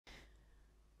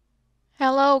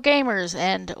Hello gamers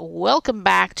and welcome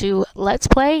back to Let's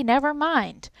Play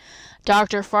Nevermind.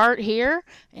 Dr. Fart here,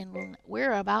 and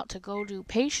we're about to go to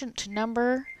patient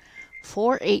number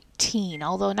 418.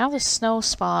 Although now the snow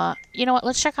spa, you know what,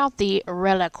 let's check out the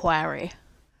reliquary.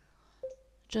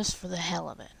 Just for the hell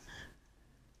of it.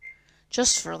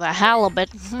 Just for the hell of it.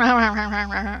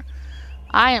 I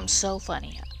am so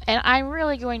funny. And I'm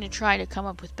really going to try to come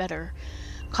up with better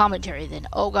commentary than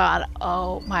oh god,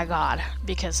 oh my god,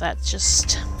 because that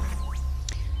just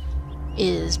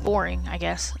is boring, I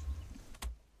guess.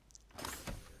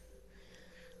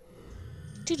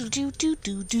 Do.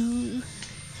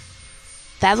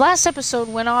 That last episode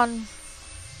went on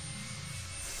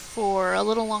for a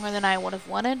little longer than I would have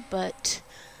wanted, but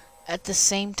at the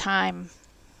same time,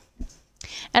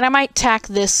 and I might tack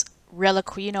this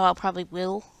reliquary, you know, I probably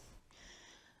will.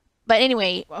 But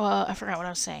anyway, I forgot what I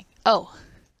was saying. Oh,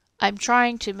 I'm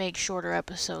trying to make shorter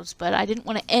episodes, but I didn't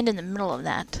want to end in the middle of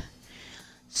that.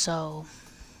 So,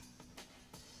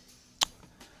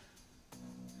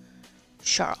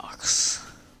 sharks.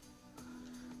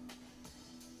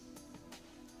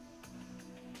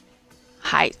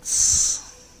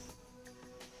 Heights.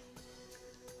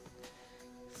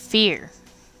 Fear.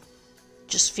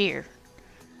 Just fear.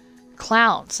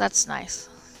 Clowns, that's nice.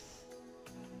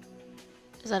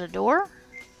 Is that a door?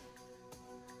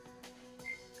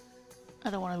 I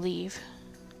don't want to leave.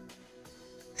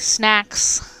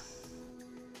 Snacks.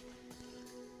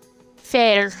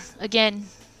 Fair. Again.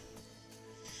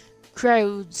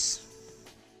 Crowds.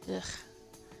 Ugh.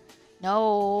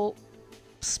 No.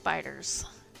 Spiders.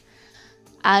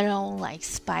 I don't like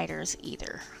spiders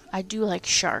either. I do like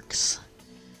sharks.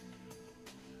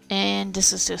 And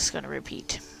this is just going to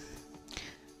repeat.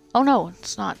 Oh no,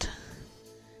 it's not.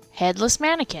 Headless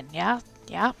mannequin. Yeah.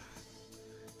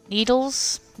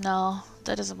 Needles. No,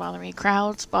 that doesn't bother me.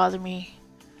 Crowds bother me.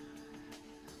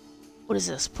 What is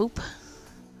this? Poop?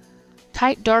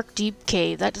 Tight, dark, deep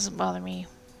cave. That doesn't bother me.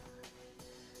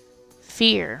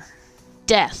 Fear.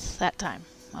 Death. That time.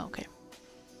 Okay.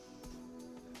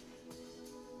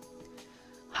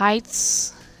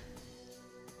 Heights.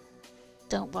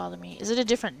 Don't bother me. Is it a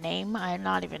different name? I'm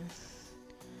not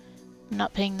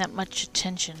paying that much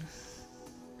attention.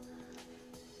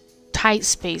 Tight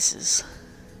spaces.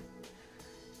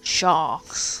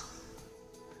 Sharks.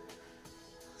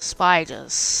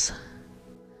 Spiders.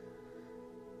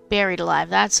 Buried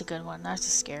alive. That's a good one. That's a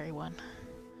scary one.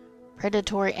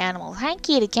 Predatory animal. Hi,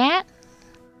 kitty cat.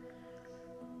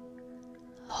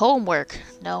 Homework.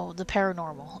 No, the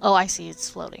paranormal. Oh, I see. It's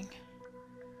floating.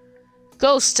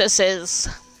 Ghostesses.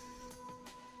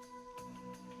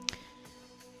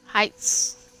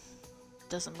 Heights.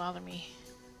 Doesn't bother me.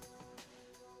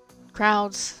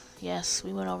 Crowds. Yes,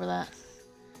 we went over that.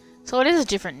 So it is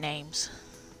different names.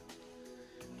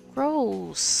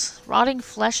 Gross. Rotting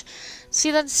flesh.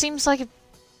 See, that seems like a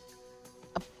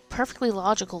perfectly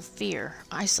logical fear.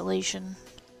 Isolation.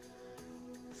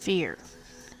 Fear.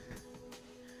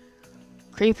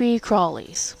 Creepy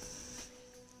crawlies.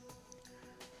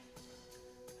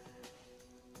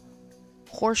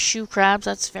 Horseshoe crabs.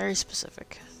 That's very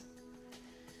specific.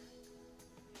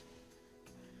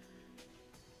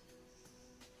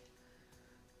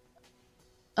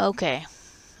 Okay,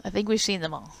 I think we've seen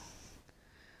them all.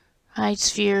 Heights,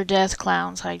 fear, death,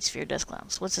 clowns. Heights, fear, death,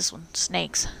 clowns. What's this one?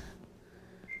 Snakes.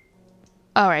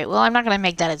 Alright, well, I'm not going to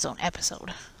make that its own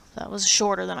episode. That was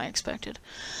shorter than I expected.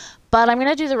 But I'm going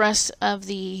to do the rest of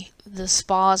the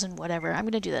spas and whatever. I'm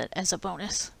going to do that as a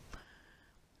bonus.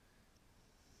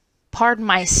 Pardon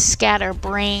my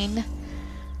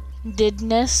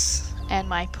scatterbrainedness and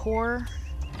my poor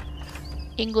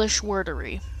English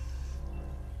wordery.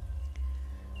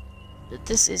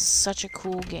 This is such a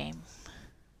cool game.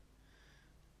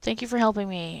 Thank you for helping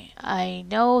me. I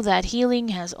know that healing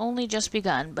has only just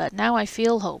begun, but now I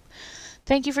feel hope.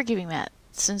 Thank you for giving that.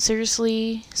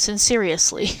 Sincerely.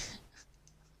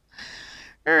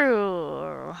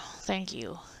 Thank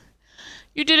you.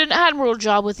 You did an admirable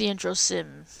job with the intro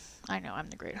sim. I know, I'm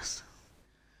the greatest.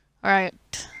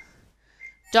 Alright.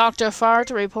 Dr. Fart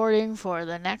reporting for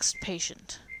the next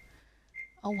patient.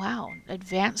 Oh wow,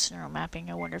 advanced neuromapping.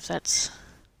 I wonder if that's...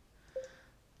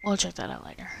 We'll check that out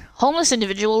later. Homeless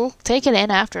individual taken in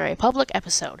after a public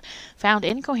episode. Found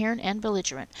incoherent and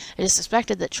belligerent. It is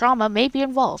suspected that trauma may be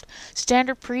involved.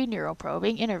 Standard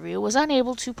pre-neuroprobing interview was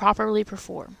unable to be properly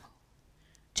performed.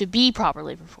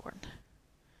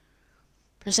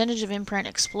 Percentage of imprint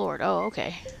explored. Oh,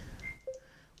 okay.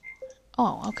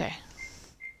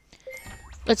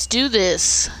 Let's do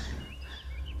this.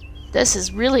 This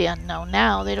is really unknown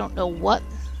now. They don't know what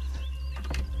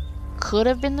could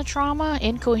have been the trauma.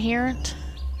 Incoherent.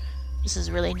 This is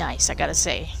really nice, I gotta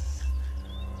say.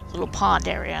 Little pond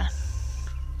area.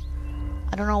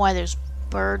 I don't know why there's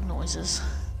bird noises.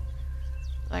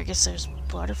 I guess there's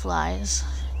butterflies.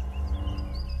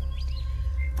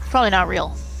 Probably not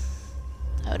real,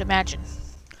 I would imagine.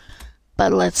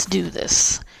 But let's do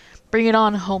this. Bring it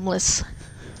on, homeless.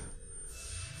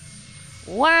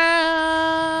 Wow,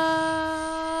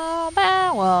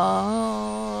 bow,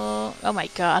 wow. Oh my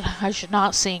god, I should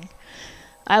not sing.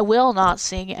 I will not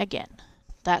sing again.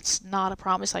 That's not a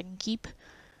promise I can keep.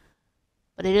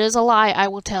 But it is a lie I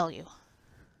will tell you.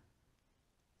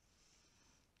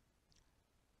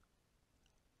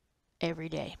 Every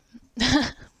day.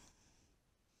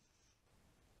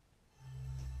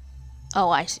 Oh,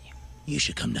 I see. You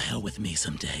should come to hell with me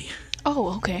someday.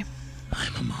 Oh, okay.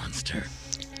 I'm a monster.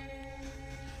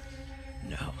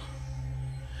 No.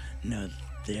 No,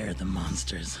 they're the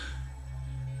monsters.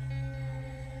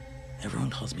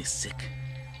 Everyone calls me sick.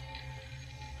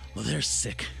 Well, they're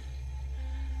sick.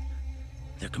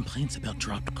 Their complaints about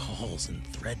dropped calls and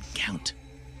thread count.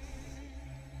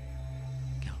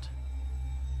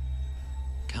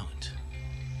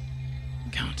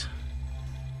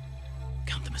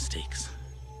 Count the mistakes.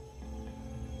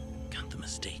 Count the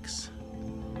mistakes.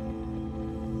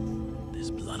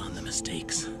 There's blood on the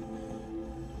mistakes.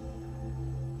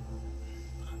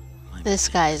 This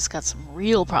guy's got some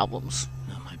real problems.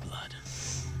 Not my blood.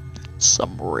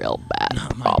 Some real bad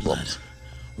Not my problems. blood.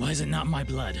 Why is it not my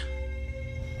blood?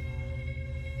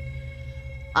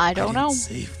 I don't know.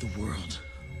 Save the world.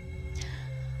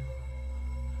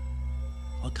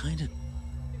 What kind of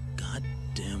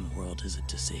goddamn world is it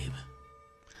to save?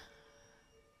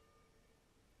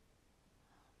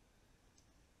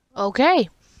 Okay.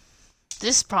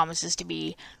 This promises to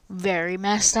be very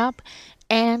messed up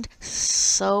and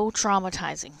so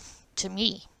traumatizing to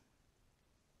me,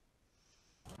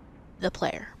 the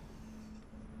player.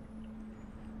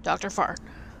 Dr. Fart.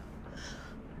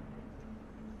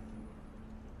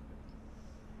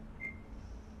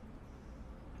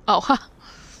 Oh, huh.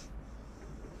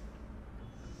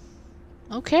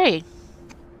 Okay.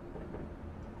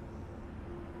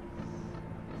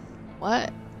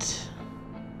 What?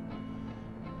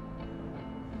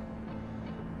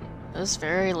 That's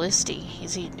very listy.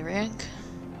 Is he drunk?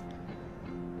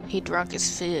 He drunk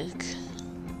as fig.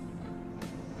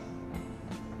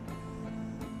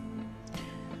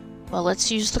 Well,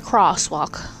 let's use the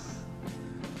crosswalk.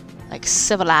 Like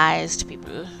civilized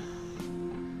people.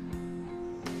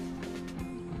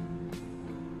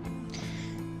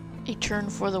 A turn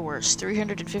for the worse.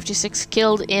 356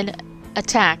 killed in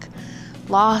attack.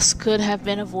 Loss could have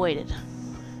been avoided.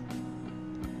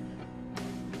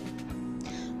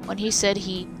 When he said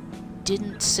he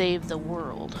didn't save the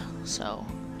world, so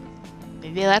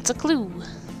maybe that's a clue.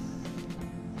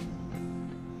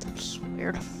 That's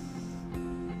weird.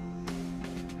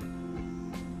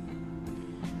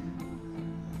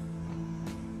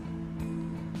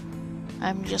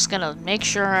 I'm just gonna make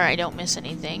sure I don't miss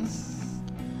anything.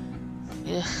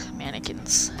 Ugh,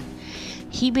 mannequins.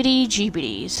 Heebity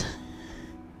jeebities.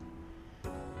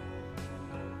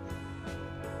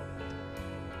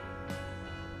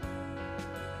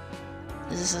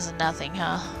 This is nothing,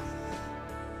 huh?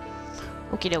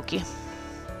 Okie dokie.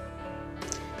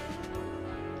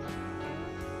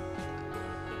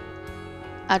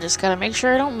 I just gotta make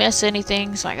sure I don't miss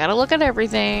anything, so I gotta look at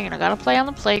everything, and I gotta play on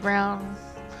the playground.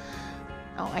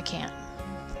 No, I can't.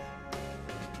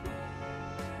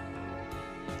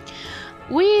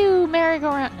 Woo!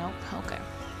 Merry-go-round. Nope, okay.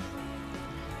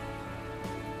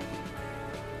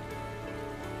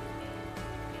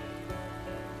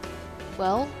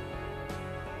 Well,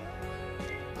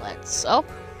 let's... Oh.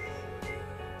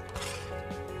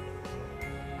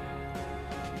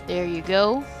 There you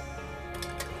go.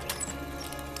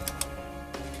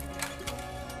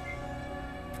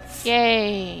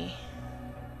 Yay!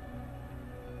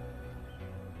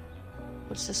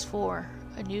 What's this for?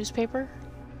 A newspaper?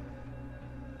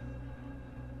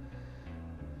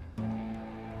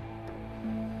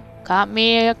 Got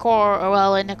me a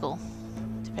well, a nickel.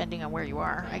 Depending on where you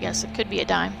are. I guess it could be a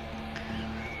dime.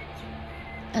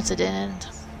 That's a dead end.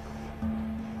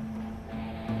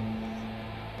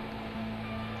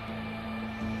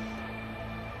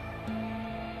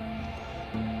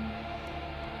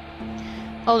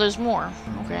 Oh, there's more.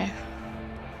 Okay.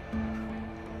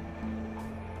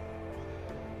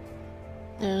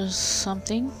 There's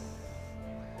something.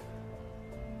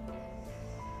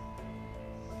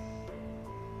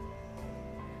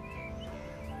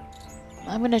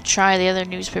 I'm gonna try the other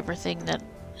newspaper thing that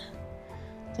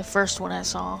the first one I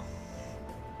saw.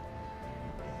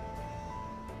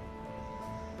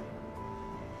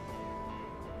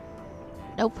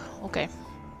 Nope. Okay.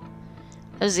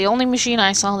 This is the only machine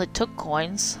I saw that took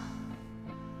coins.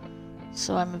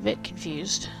 So I'm a bit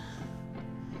confused.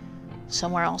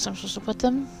 Somewhere else I'm supposed to put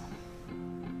them?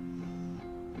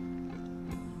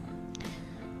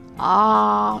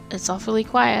 Ah, it's awfully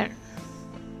quiet.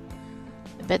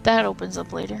 I bet that opens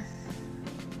up later.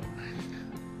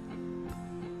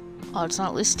 Oh, it's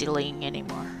not listening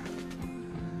anymore.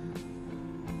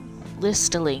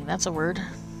 Listening, that's a word.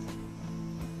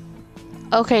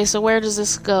 Okay, so where does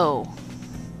this go?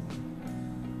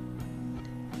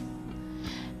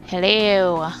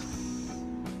 Hello.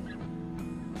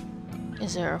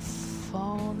 Is there a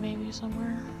phone maybe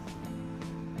somewhere?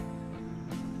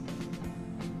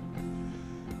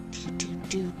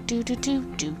 Do do do do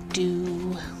do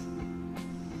do.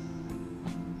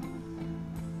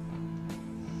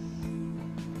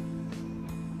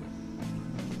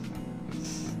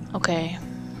 Okay.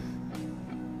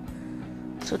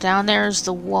 So down there is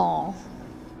the wall.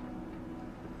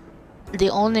 The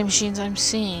only machines I'm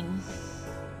seeing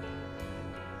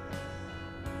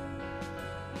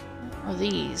are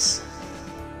these.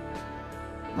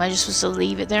 Am I just supposed to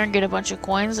leave it there and get a bunch of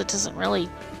coins? It doesn't really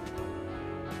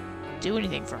do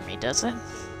anything for me, does it?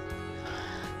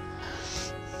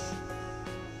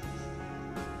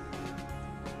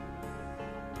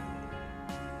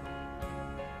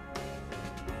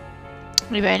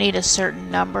 Maybe I need a certain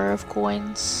number of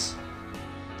coins.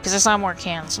 Because I saw more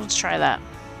cans, so let's try that.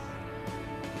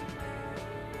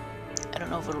 I don't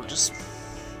know if it'll just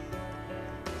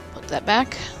put that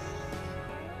back.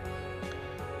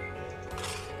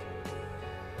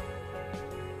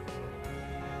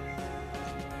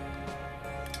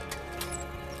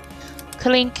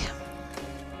 Clink.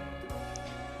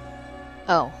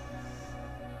 Oh.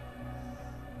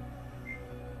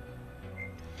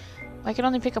 I can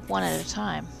only pick up one at a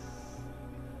time.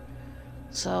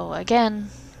 So,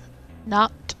 again,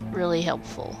 not really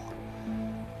helpful.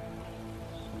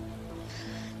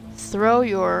 Throw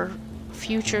your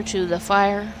future to the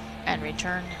fire and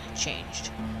return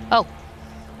changed. Oh.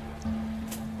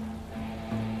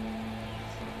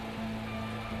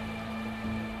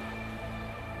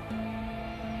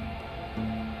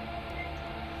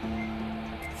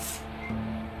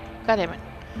 God damn it.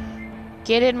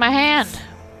 Get in my hand.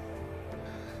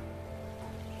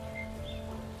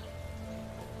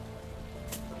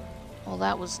 Well,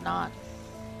 that was not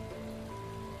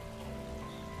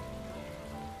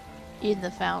in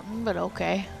the fountain, but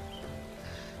okay.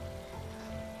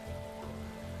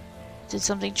 Did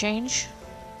something change?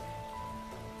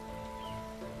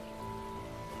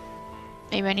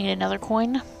 Maybe I need another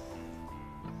coin.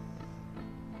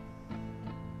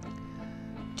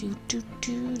 Do do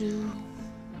do do.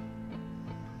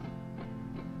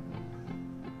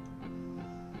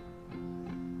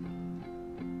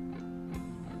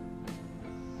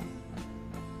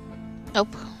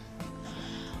 Nope.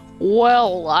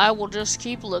 Well, I will just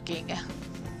keep looking.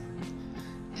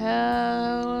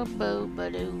 Oh,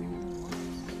 bo-ba-doo.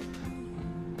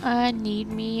 I need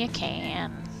me a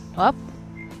can. Up.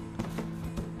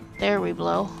 There we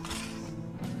blow.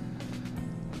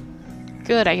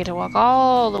 Good, I get to walk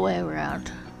all the way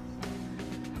around.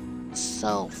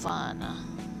 So fun.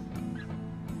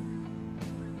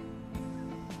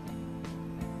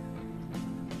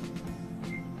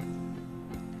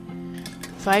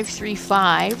 Five, 3,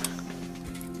 5.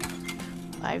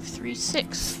 5, 3,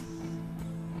 6.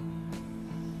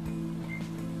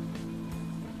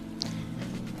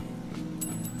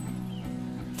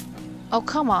 Oh,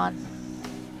 come on.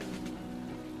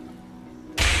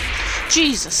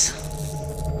 Jesus.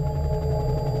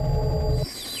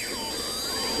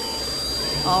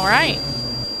 All right.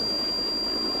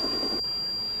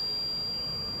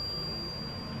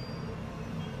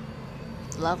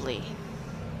 Lovely.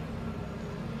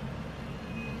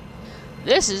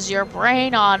 This is your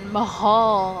brain on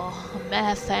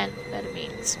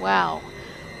methamphetamines. Wow.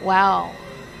 Wow.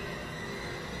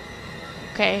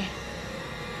 Okay.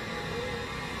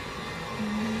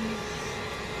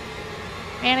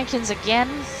 Mannequins again.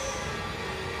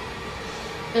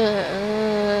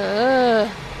 I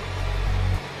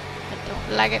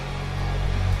don't like it.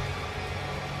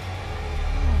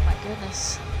 Oh my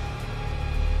goodness.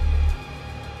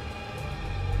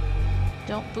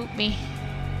 Don't boot me.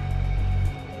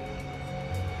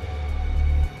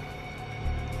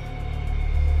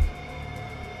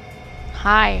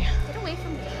 Hi. Get away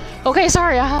from me. Okay,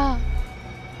 sorry. Oh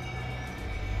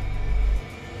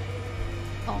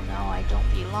no, I don't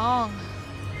belong.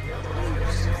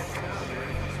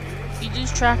 You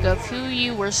lose track of who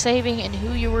you were saving and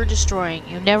who you were destroying.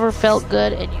 You never felt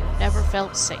good and you never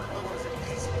felt safe.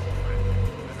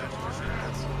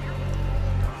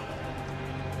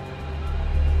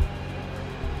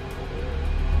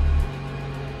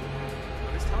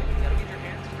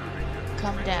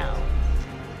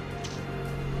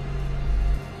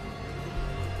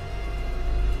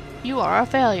 You are a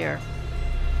failure.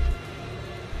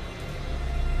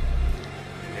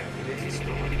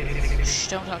 Shh,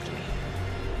 don't talk to me.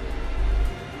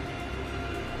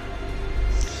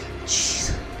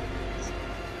 Jeez.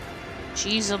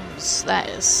 Jeezums, that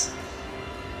is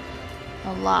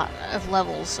a lot of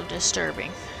levels of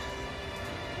disturbing.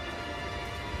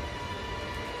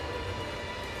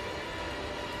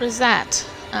 What is that?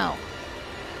 Oh.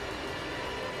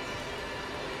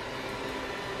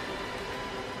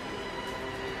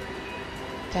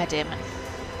 God damn it.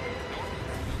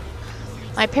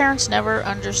 My parents never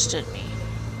understood me.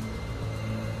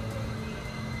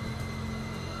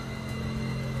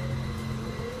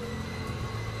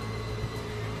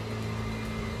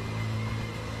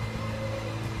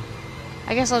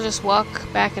 I guess I'll just walk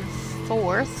back and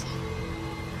forth,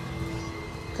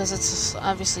 because it's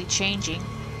obviously changing.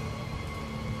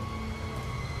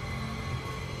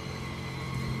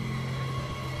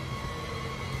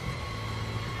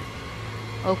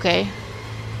 Okay.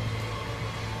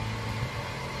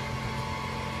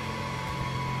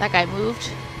 That guy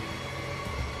moved.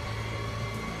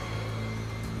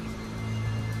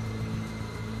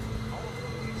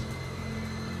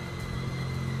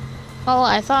 Well,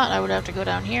 I thought I would have to go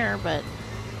down here, but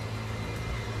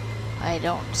I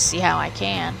don't see how I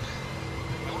can.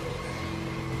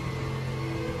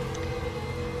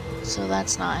 So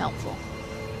that's not helpful.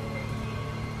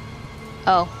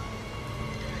 Oh.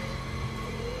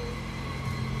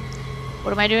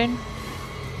 What am I doing?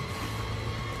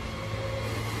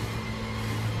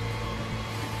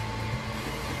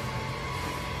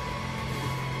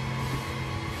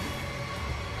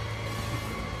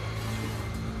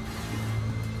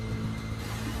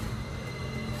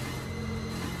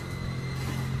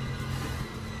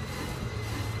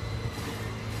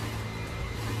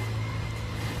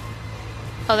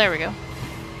 Oh, there we go.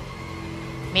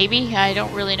 Maybe? I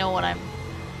don't really know what I'm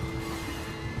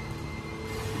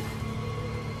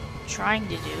trying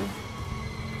to do.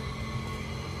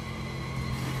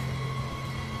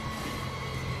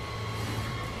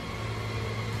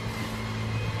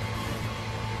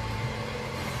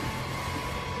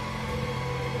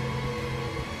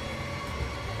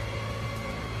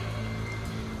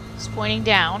 It's pointing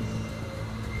down.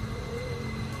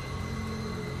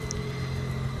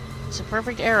 It's a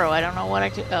perfect arrow. I don't know what I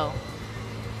could... Oh.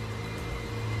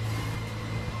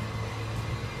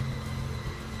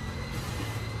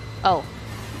 Oh.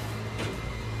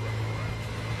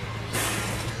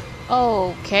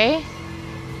 Okay.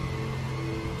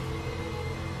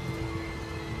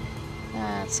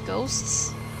 That's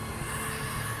ghosts.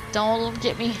 Don't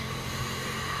get me.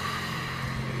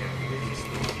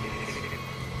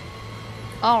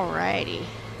 Alrighty.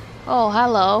 Oh,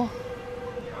 hello.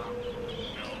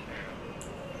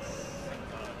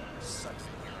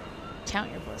 Count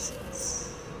your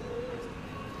blessings.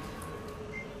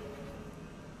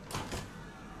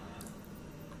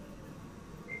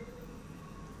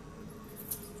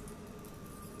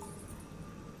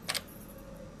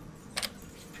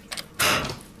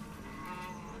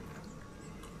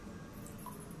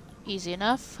 Easy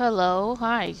enough. Hello.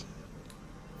 Hi.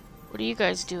 What are you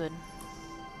guys doing?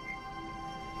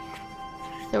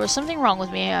 There was something wrong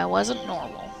with me. I wasn't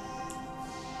normal.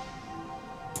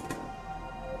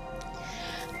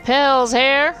 Pills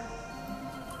here.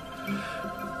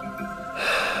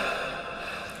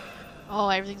 Oh,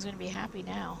 everything's gonna be happy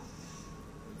now.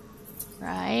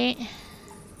 Right?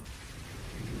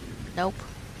 Nope.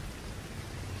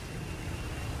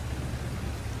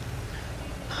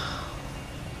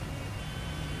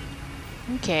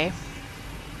 Okay.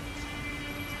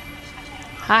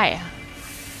 Hi.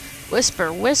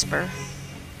 Whisper, whisper.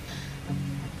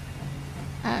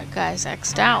 That guy's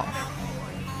X'd out.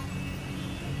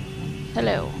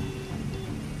 Hello.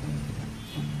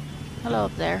 Hello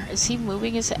up there. Is he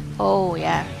moving his head? Oh,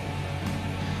 yeah.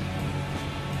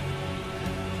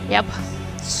 Yep.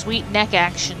 Sweet neck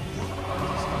action.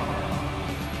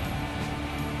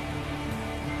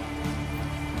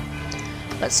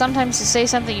 But sometimes to say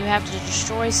something, you have to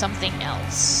destroy something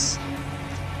else.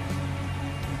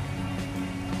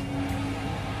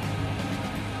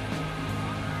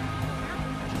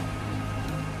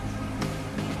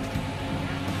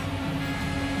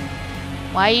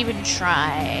 Why even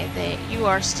try? You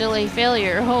are still a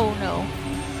failure. Oh no.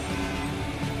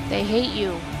 They hate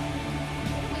you.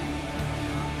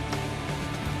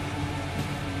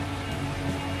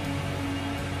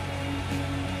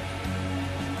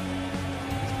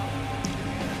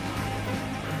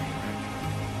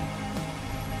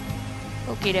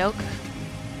 Okie doke.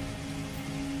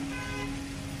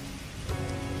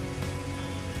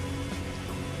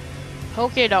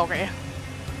 Okie dokie.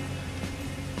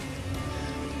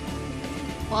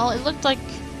 Well, it looked like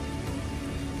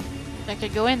I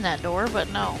could go in that door, but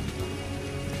no.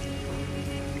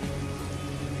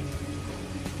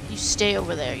 You stay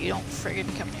over there. You don't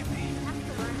friggin' come near me.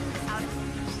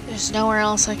 There's nowhere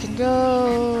else I can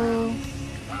go.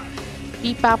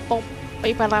 Beep bop boop,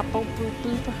 beep bop boop boop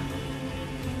boop.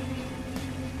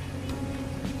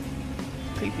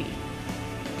 Creepy.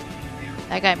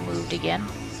 That guy moved again.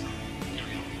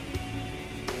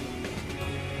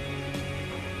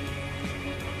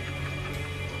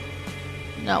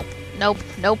 Nope, nope,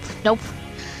 nope, nope.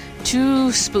 Too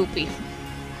spoopy.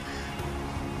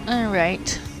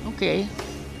 Alright, okay.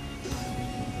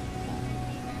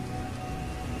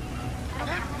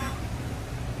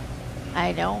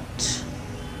 I don't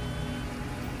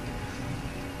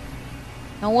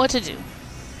know what to do.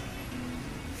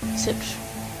 Except,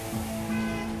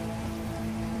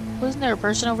 wasn't there a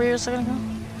person over here a second ago?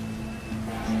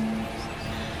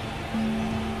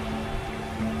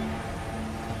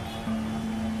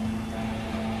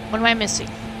 What am I missing?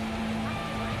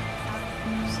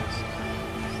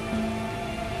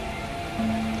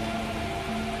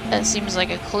 That seems like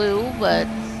a clue, but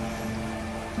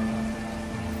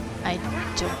I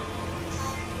don't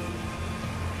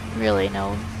really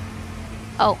know.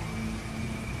 Oh.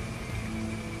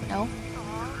 No?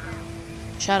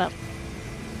 Shut up.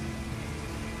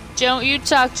 Don't you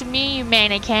talk to me, you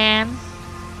mannequin.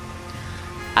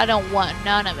 I don't want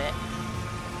none of it.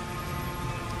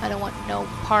 I don't want no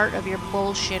part of your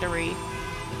bullshittery.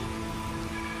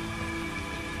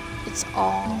 It's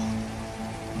all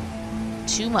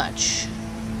too much.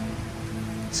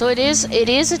 So it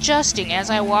is adjusting as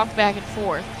I walk back and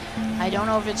forth. I don't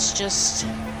know if it's just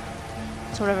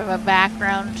sort of a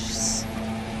background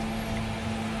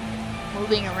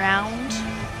moving around.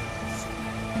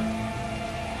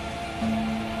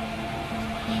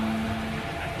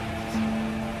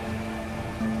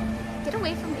 Get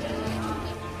away from me.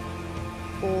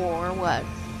 Or what?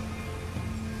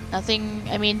 Nothing,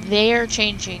 I mean, they're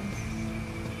changing.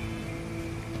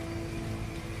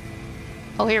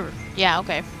 Oh, here, yeah,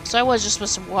 okay. So I was just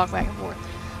supposed to walk back and forth.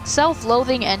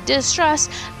 Self-loathing and distrust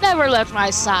never left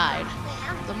my side.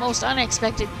 The most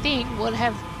unexpected thing would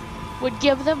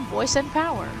give them voice and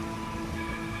power.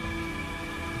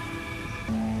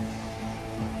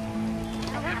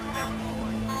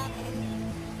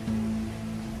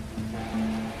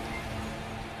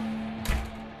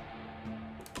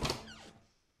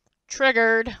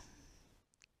 Triggered.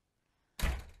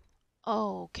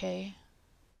 Oh, okay.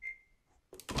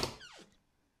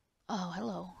 Oh,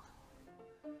 hello.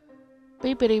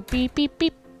 Beepity beep beep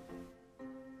beep.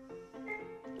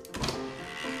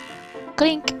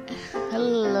 Clink.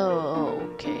 Hello.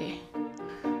 Okay.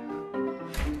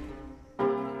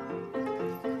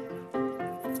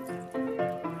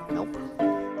 Nope.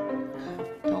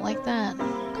 Don't like that.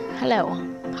 Hello.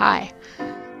 Hi.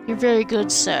 You're very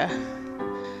good, sir.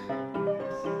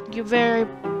 You're very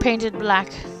painted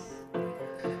black.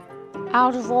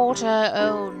 Out of water?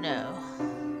 Oh no.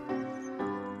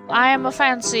 I am a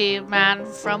fancy man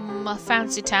from a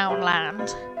fancy town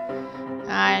land.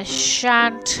 I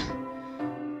shan't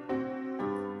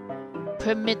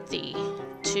permit thee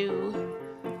to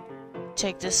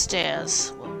take the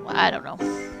stairs. Well, I don't know.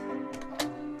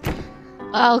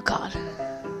 Oh god.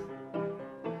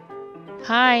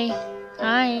 Hi.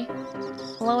 Hi.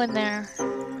 Hello in there.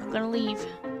 I'm gonna leave.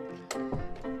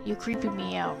 You creeping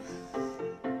me out.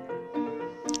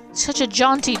 Such a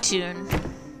jaunty tune.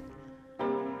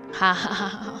 Ha ha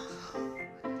ha.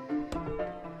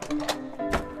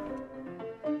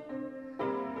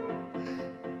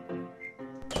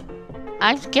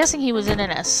 I'm guessing he was in an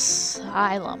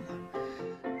asylum.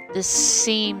 This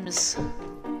seems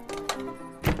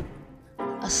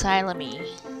asylum-y.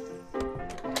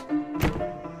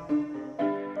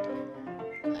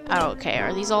 Oh, okay,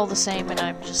 are these all the same and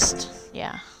I'm just,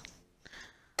 yeah.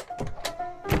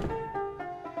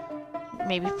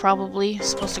 Maybe probably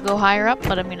supposed to go higher up,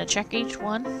 but I'm gonna check each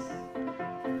one.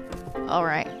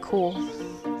 Alright, cool.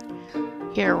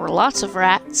 Here were lots of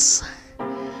rats.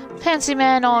 Fancy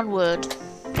man onward.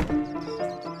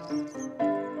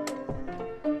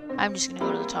 I'm just gonna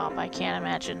go to the top. I can't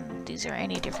imagine these are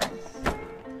any different.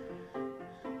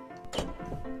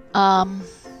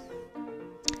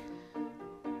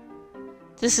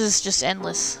 This is just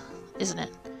endless, isn't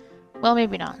it? Well,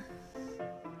 maybe not.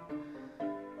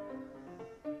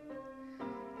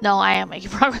 No, I am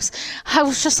making progress. I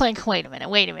was just like, wait a minute,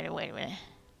 wait a minute, wait a minute.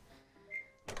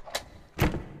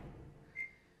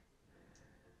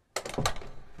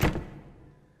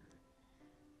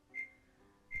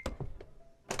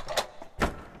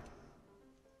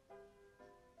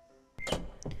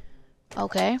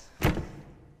 Okay.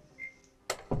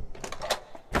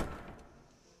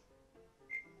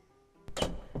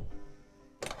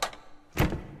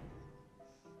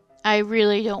 I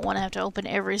really don't want to have to open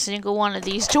every single one of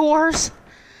these doors.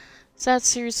 Is that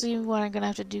seriously what I'm gonna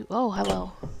have to do? Oh,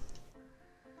 hello.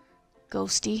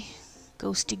 Ghosty.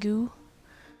 Ghosty goo.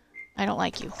 I don't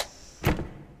like you.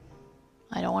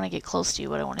 I don't want to get close to you,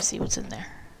 but I want to see what's in there.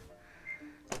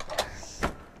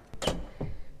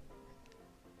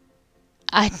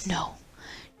 I know.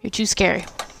 You're too scary.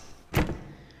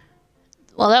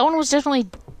 Well, that one was definitely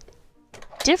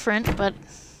different, but...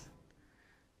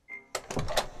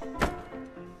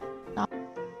 not.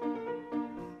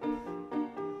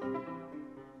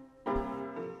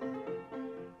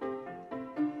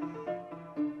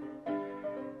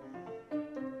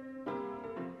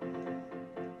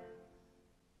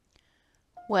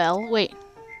 Well, wait.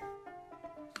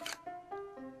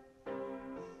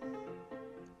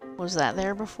 Was that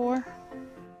there before?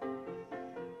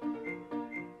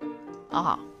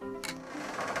 Aha.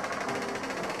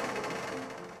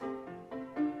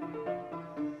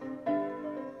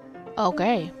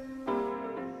 Okay.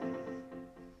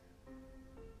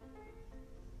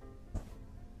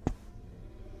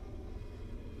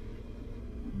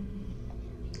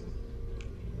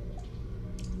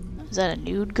 Is that a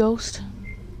nude ghost?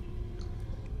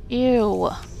 Ew.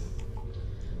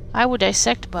 I would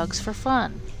dissect bugs for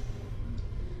fun.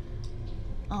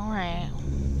 Alright.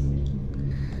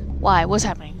 Why? What's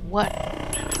happening? What?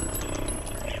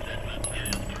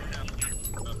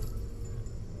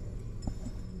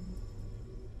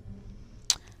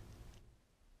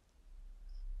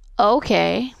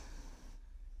 Okay.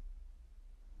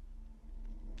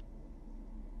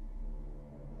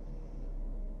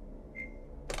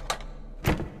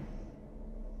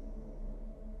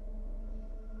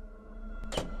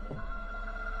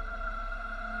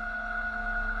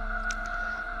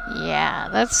 Yeah,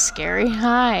 that's scary.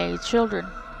 Hi, children.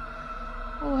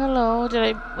 Oh, hello. Did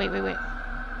I... Wait.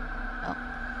 Oh,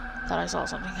 thought I saw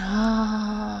something.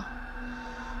 Ah.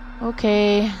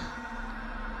 Okay.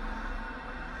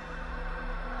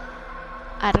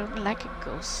 I don't like a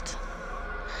ghost.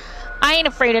 I ain't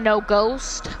afraid of no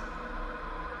ghost.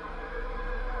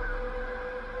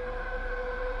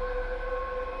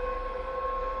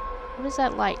 What is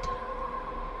that light?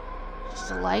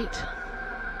 Just a light?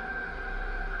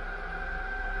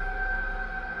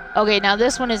 Okay, now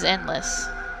this one is endless.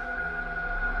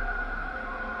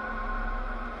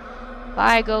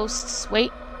 Bye, ghosts. Wait.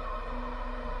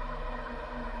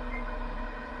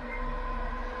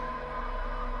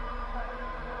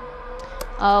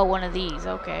 Oh, one of these.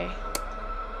 Okay.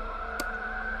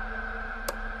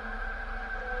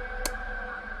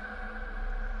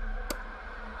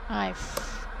 I'm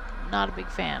not a big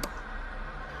fan.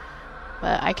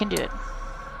 But I can do it.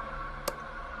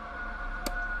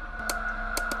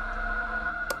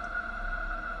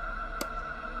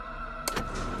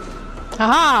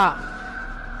 Haha!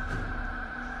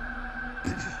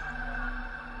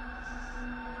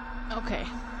 Okay.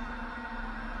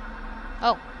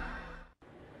 Oh.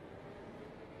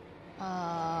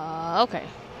 Okay.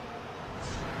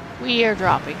 We are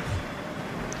dropping.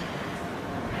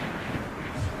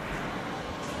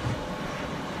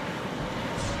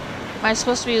 Am I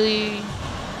supposed to be...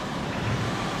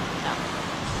 No.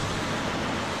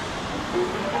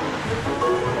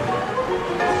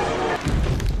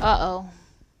 Uh-oh.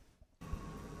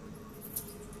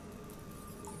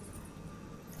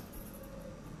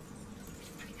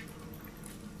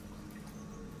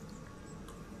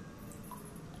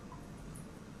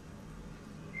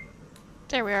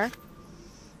 There we are.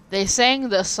 They sang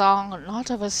the song not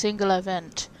of a single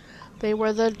event. They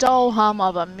were the dull hum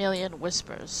of a million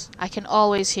whispers. I can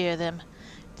always hear them.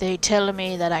 They tell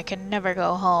me that I can never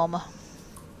go home.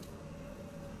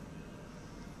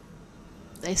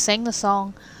 They sang the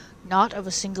song not of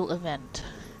a single event.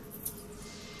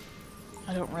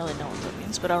 I don't really know what that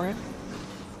means, but alright.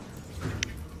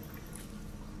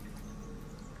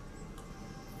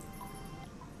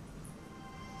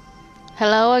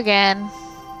 Hello again.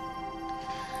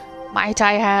 Might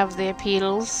I have the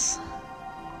appeals?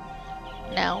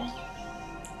 No.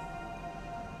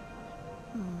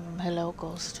 Hello,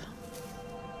 ghost.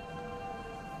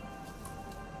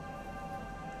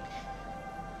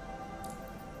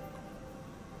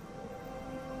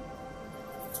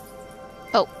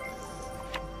 Oh.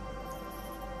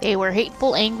 They were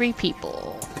hateful, angry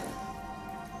people.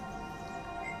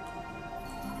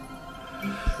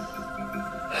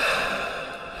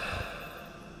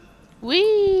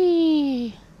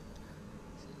 Whee!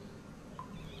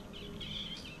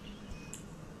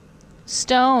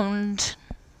 Stoned.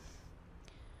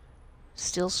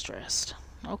 Still stressed.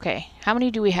 Okay, how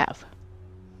many do we have?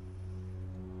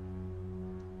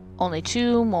 Only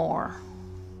 2 more.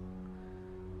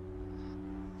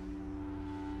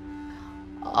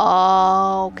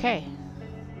 Okay.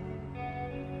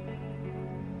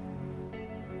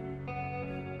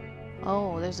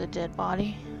 Oh, there's a dead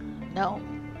body. No.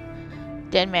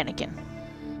 Dead mannequin.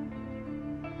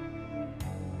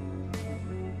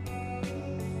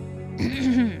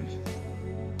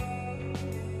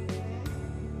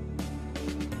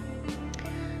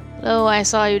 Hello, I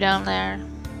saw you down there.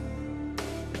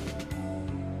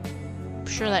 I'm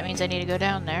sure that means I need to go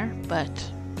down there,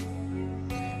 but...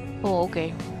 Oh,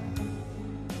 okay.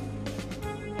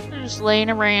 They're just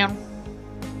laying around.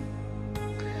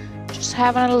 Just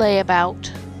having a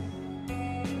layabout.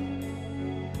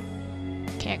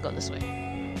 Can't go this way.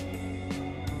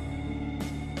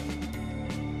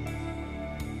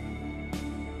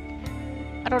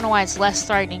 I don't know why it's less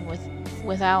frightening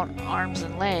without arms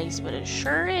and legs, but it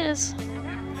sure is.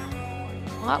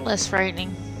 A lot less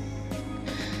frightening.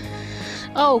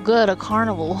 Oh, good, a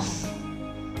carnival.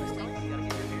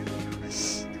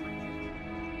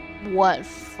 What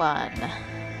fun.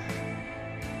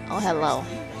 Oh, hello.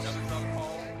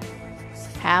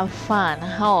 Have fun.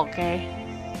 Oh, okay.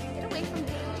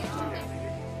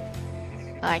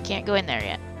 I can't go in there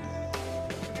yet.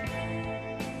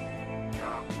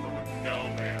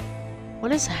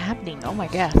 What is happening? Oh my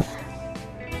god.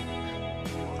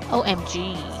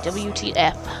 OMG.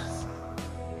 WTF.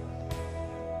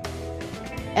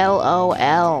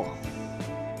 LOL.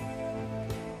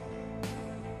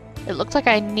 It looked like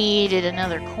I needed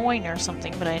another coin or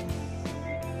something, but I...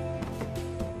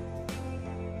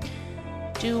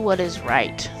 Do what is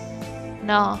right.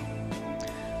 No.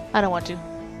 I don't want to.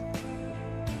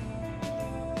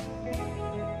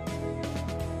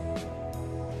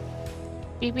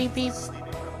 Beep, beep, beep.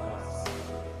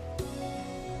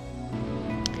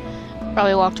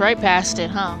 Probably walked right past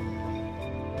it, huh?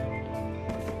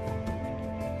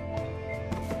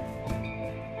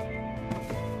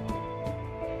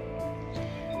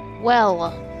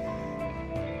 Well.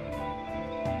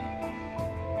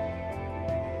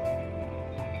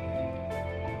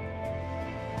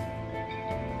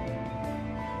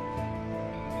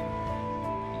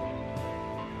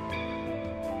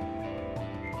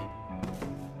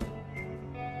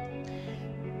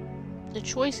 The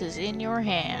choice is in your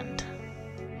hand.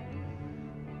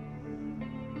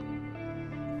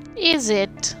 Is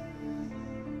it?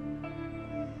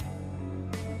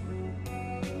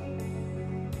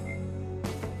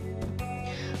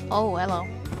 Oh, hello.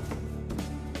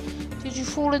 Did you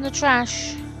fall in the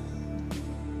trash?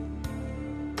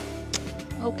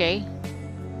 Okay.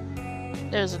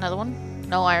 There's another one.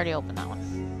 No, I already opened that one.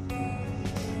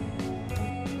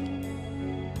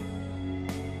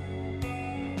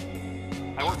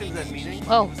 I walked into that meeting.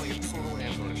 Oh. It was like a total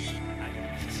ambush.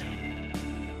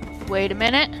 Wait a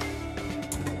minute.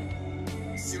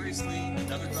 Seriously,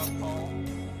 another drop call?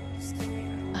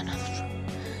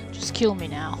 Just kill me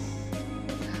now.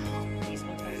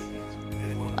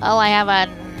 Oh, I have a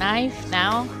knife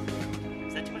now.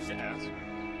 Is that too much to ask?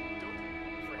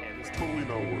 For him, it's totally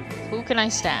not worth it. Who can I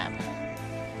stab?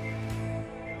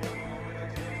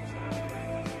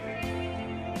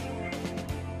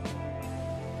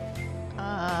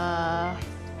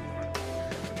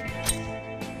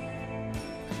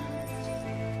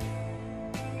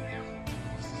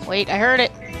 Wait, I heard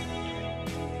it.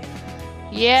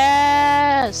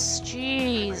 Yes!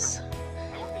 Jeez.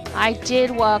 I did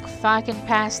walk fucking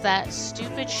past that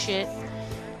stupid shit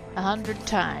 100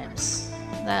 times.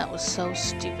 That was so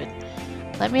stupid.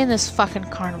 Let me in this fucking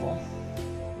carnival.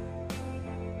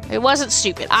 It wasn't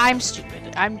stupid. I'm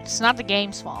stupid. It's not the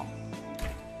game's fault.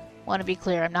 Want to be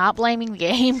clear, I'm not blaming the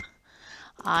game.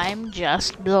 I'm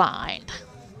just blind.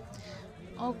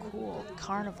 Oh, cool.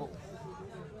 Carnival.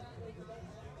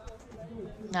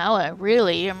 Now I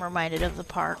really am reminded of the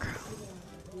park.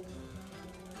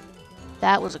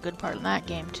 That was a good part in that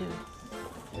game, too.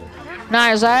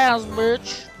 Nice ass,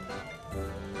 bitch.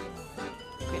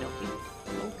 Okay,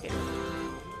 okay.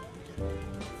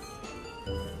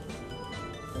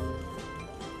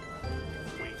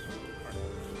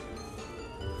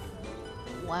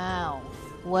 Wow.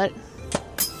 What?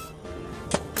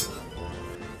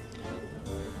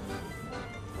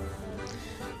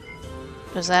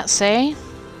 Does that say?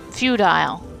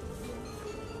 Feudile.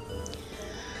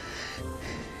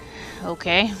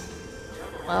 Okay.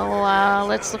 Well,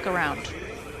 let's look around.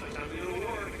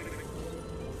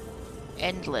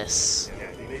 Endless.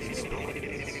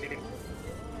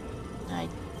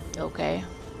 Okay.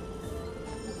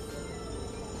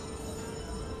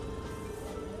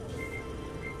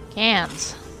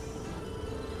 Cans.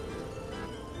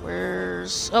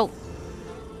 Where's... Oh.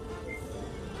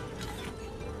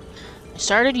 I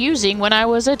started using when I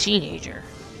was a teenager.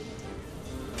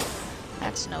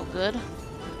 That's no good.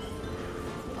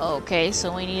 Okay,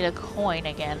 so we need a coin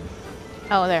again.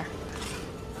 Oh, there.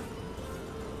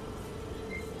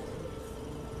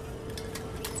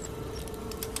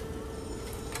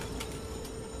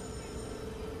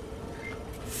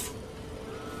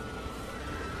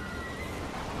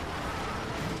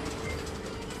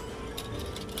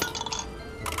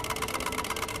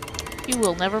 You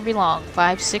will never belong.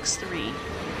 563.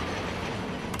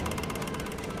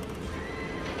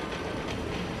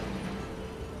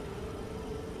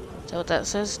 Is that what that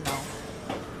says? No.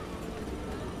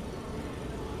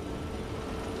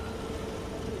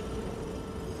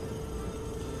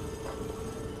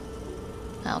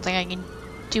 I don't think I can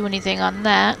do anything on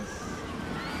that.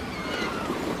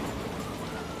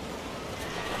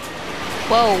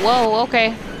 Whoa, whoa,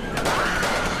 okay.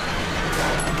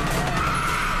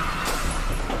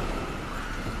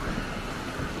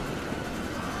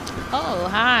 Oh,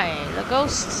 hi. The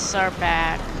ghosts are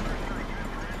back.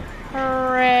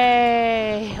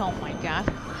 Hooray! Oh my god.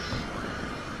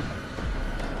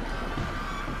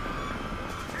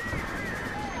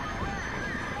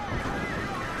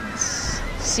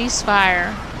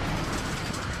 Ceasefire.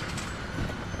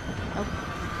 Oh.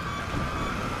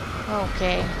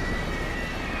 Okay.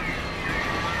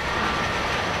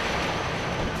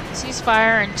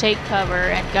 Ceasefire and take cover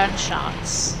and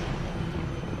gunshots.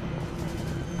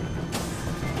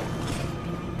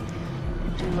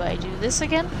 Do I do this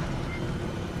again?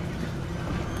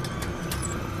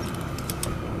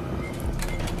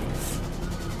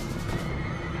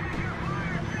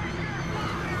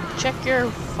 Check your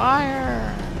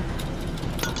fire.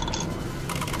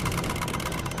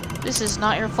 This is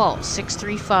not your fault.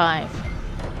 635.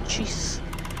 Jeez.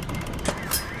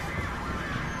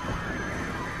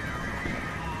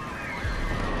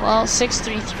 Well,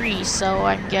 633, so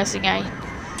I'm guessing I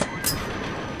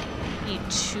need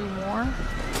 2 more.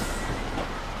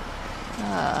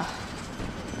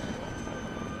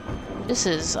 This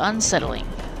is unsettling.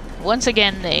 Once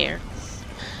again, they're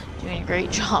doing a great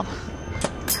job.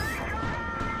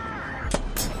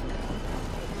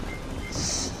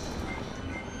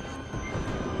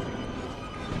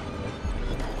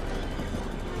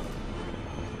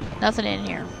 Nothing in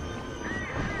here.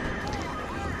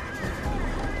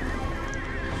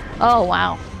 Oh,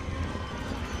 wow.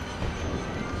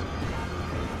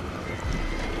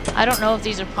 I don't know if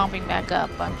these are pumping back up.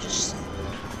 I'm just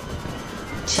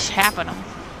tapping them.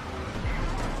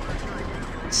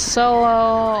 So,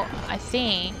 I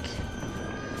think...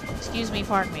 Excuse me,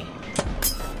 pardon me.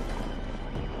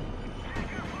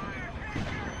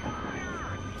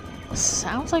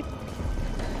 Sounds like...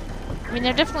 I mean,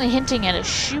 they're definitely hinting at a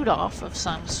shoot-off of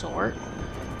some sort.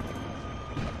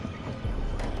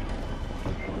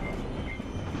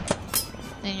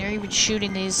 And you're even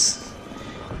shooting these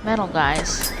metal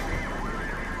guys.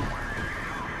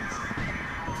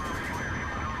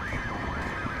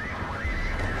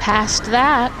 Past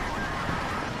that,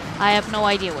 I have no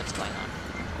idea what's going on.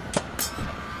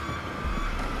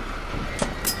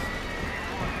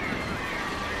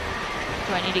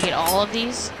 Do I need to get all of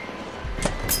these?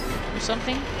 Or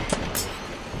something?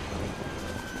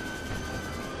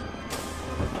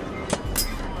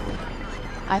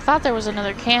 I thought there was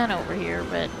another can over here,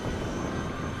 but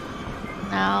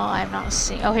now I'm not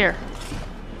seeing. Oh, here.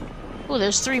 Oh,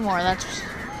 there's 3 more. That's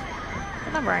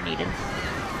the number I needed.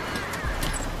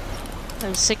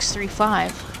 There's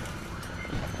 635.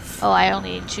 Oh, I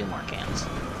only need 2 more cans.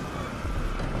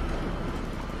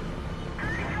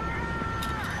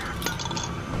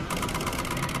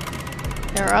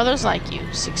 There are others like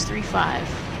you. 635.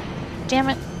 Damn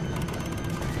it.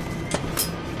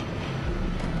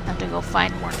 Have to go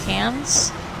find more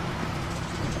cans.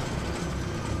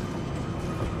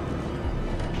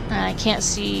 And I can't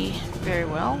see very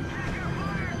well.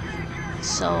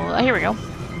 So, here we go.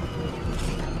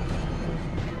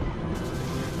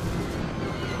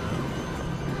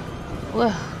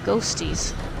 Whoa,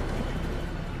 ghosties.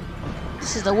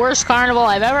 This is the worst carnival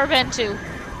I've ever been to.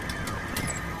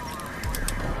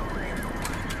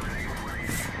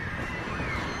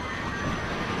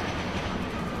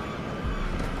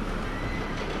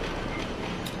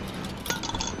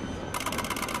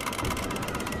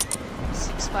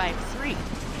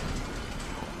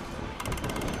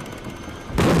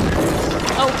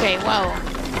 Okay, wow.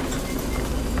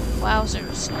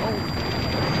 Wowzers. Oh.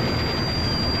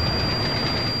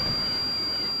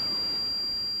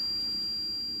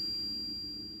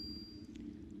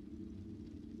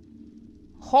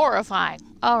 Horrifying.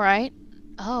 Alright.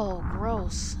 Oh,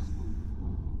 gross.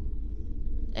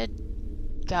 It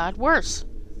got worse.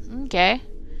 Okay.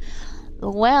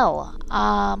 Well,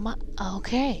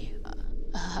 okay.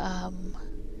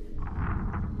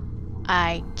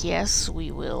 I guess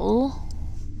we will.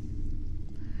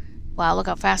 Wow, look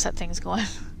how fast that thing's going.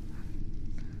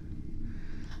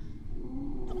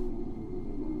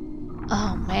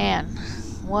 Oh man,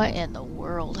 what in the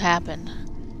world happened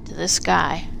to this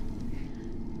guy?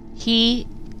 He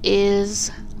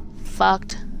is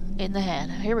fucked in the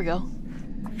head. Here we go.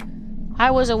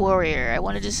 I was a warrior. I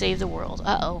wanted to save the world.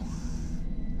 Uh-oh.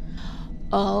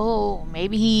 Oh,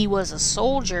 maybe he was a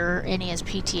soldier and he has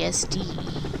PTSD.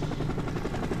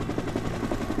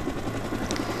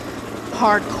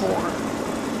 Hardcore.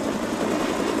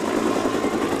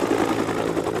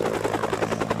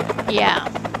 Yeah.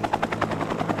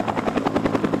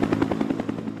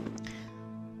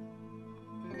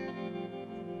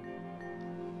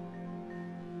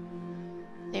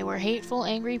 They were hateful,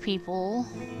 angry people.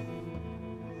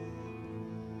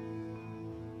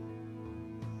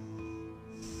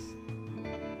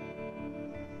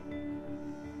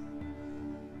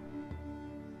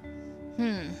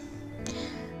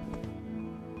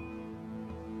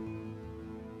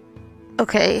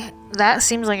 Okay, that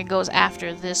seems like it goes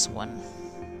after this one.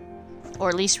 Or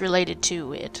at least related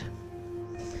to it.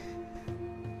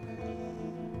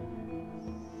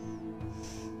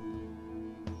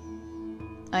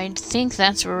 I think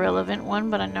that's a relevant one,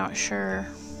 but I'm not sure.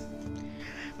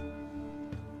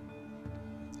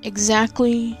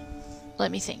 Exactly.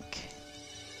 Let me think.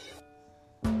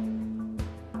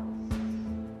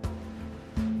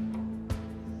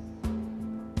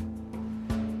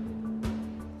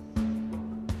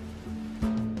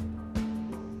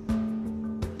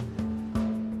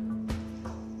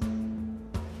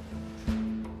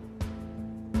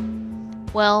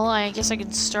 Well, I guess I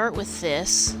can start with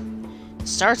this.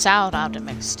 Starts out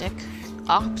optimistic.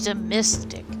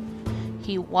 Optimistic.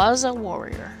 He was a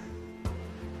warrior.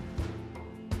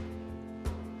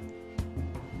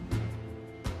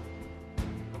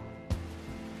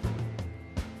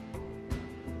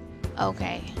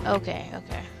 Okay.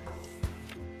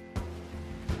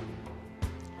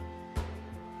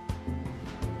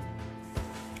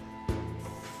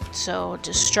 So,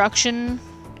 destruction.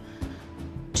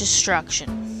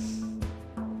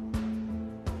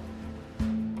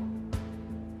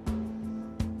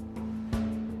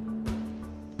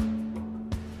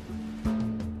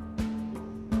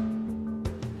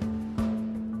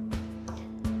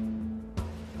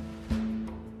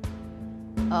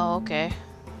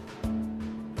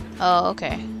 Oh,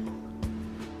 okay.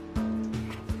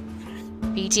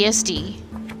 PTSD.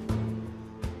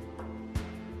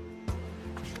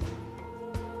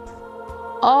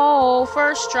 Oh,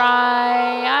 first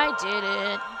try. I did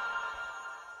it.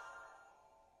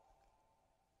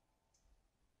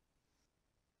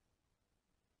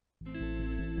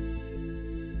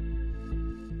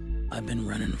 I've been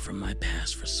running from my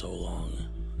past for so long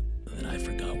that I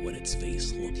forgot what its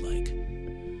face looked like.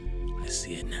 I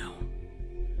see it now.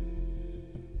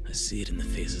 I see it in the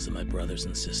faces of my brothers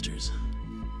and sisters.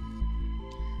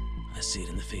 I see it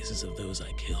in the faces of those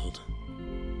I killed.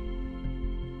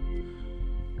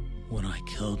 When I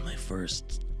killed my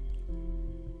first,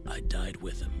 I died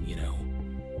with him, you know.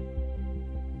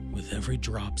 With every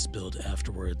drop spilled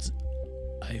afterwards,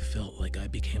 I felt like I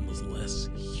became less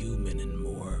human and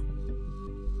more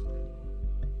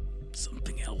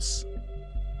something else.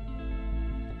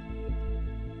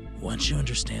 Once you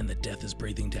understand that death is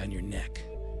breathing down your neck,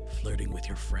 flirting with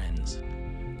your friends,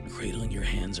 cradling your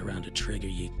hands around a trigger,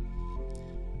 you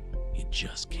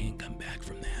just can't come back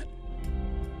from that.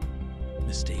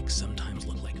 Mistakes sometimes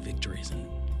look like victories, and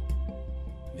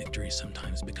victories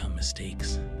sometimes become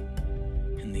mistakes.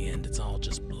 In the end, it's all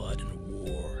just blood and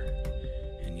war,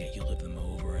 and yet you live them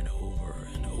over and over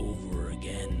and over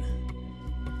again.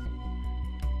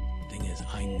 Thing is,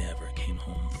 I never came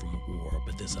home from war,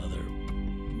 but this other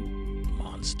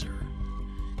monster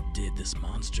did. This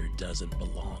monster doesn't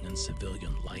belong in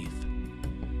civilian life.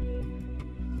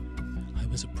 I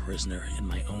was a prisoner in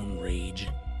my own rage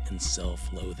and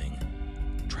self-loathing,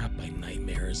 trapped by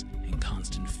nightmares and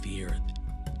constant fear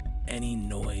that any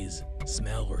noise,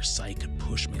 smell, or sight could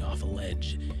push me off a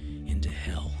ledge into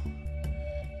hell.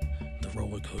 The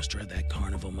roller coaster at that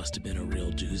carnival must have been a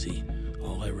real doozy.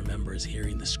 All I remember is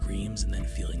hearing the screams and then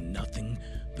feeling nothing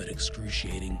but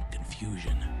excruciating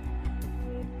confusion.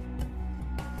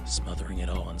 Smothering it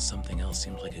all in something else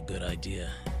seemed like a good idea.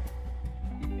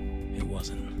 It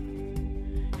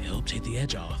wasn't. It helped take the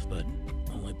edge off, but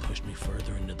only pushed me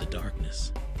further into the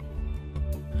darkness.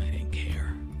 I didn't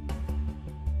care.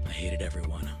 I hated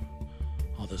everyone.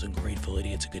 All those ungrateful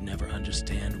idiots who could never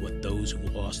understand what those who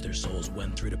lost their souls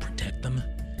went through to protect them.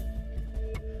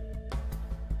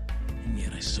 And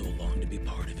yet I so longed to be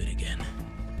part of it again.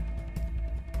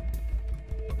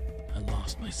 I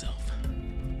lost myself.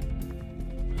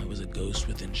 I was a ghost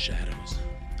within shadows.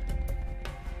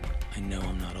 I know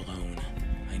I'm not alone.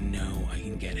 I know I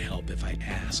can get help if I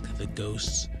ask. The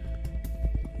ghosts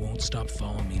won't stop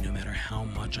following me no matter how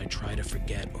much I try to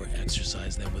forget or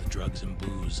exorcise them with drugs and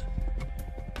booze.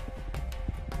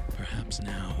 Perhaps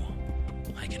now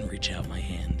I can reach out my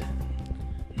hand.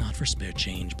 Not for spare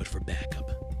change, but for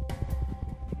backup.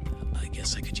 I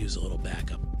guess I could use a little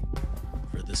backup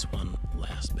for this one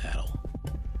last battle.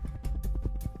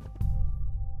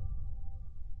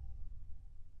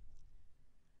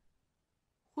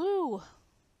 Woo!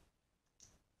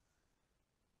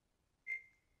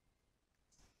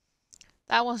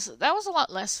 That was a lot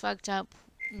less fucked up,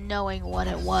 knowing what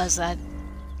it was.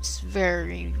 That's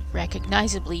very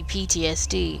recognizably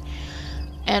PTSD,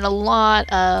 and a lot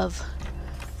of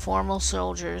former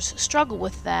soldiers struggle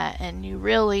with that. And you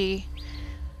really,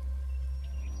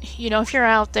 if you're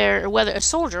out there, whether a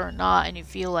soldier or not, and you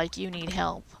feel like you need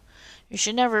help, you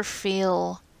should never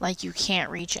feel like you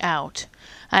can't reach out.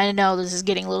 I know this is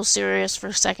getting a little serious for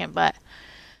a second, but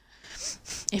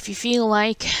if you feel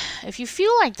like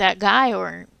that guy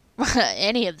or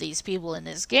any of these people in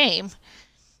this game,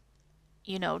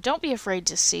 don't be afraid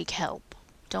to seek help.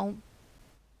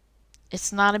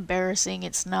 It's not embarrassing.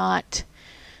 It's not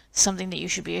something that you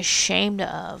should be ashamed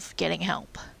of, getting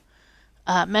help.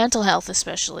 Mental health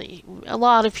especially. A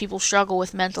lot of people struggle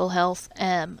with mental health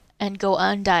and go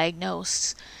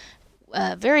undiagnosed.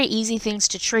 Very easy things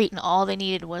to treat, and all they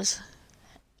needed was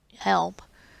help.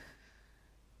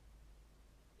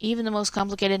 Even the most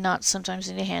complicated knots sometimes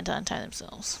need a hand to untie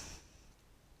themselves.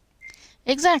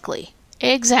 Exactly.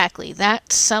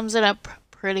 That sums it up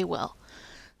pretty well.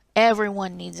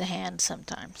 Everyone needs a hand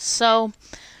sometimes. So,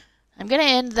 I'm going to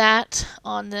end that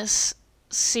on this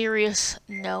serious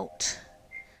note.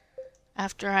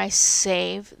 After I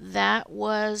save, that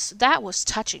was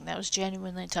touching. That was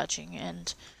genuinely touching,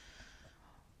 and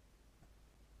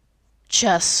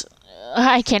just,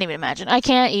 I can't even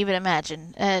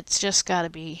imagine. It's just gotta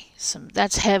be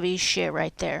that's heavy shit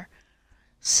right there.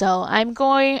 So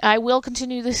I will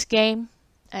continue this game.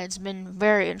 It's been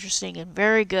very interesting and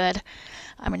very good.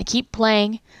 I'm gonna keep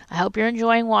playing. I hope you're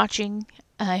enjoying watching.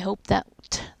 I hope that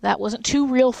wasn't too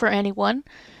real for anyone.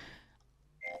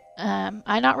 I'm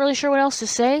not really sure what else to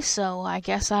say, so I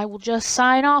guess I will just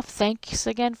sign off. Thanks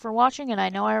again for watching, and I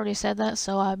know I already said that,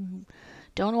 so I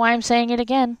don't know why I'm saying it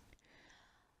again.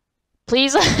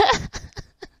 Please.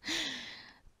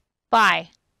 Bye.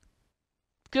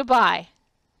 Goodbye.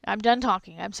 I'm done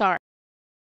talking. I'm sorry.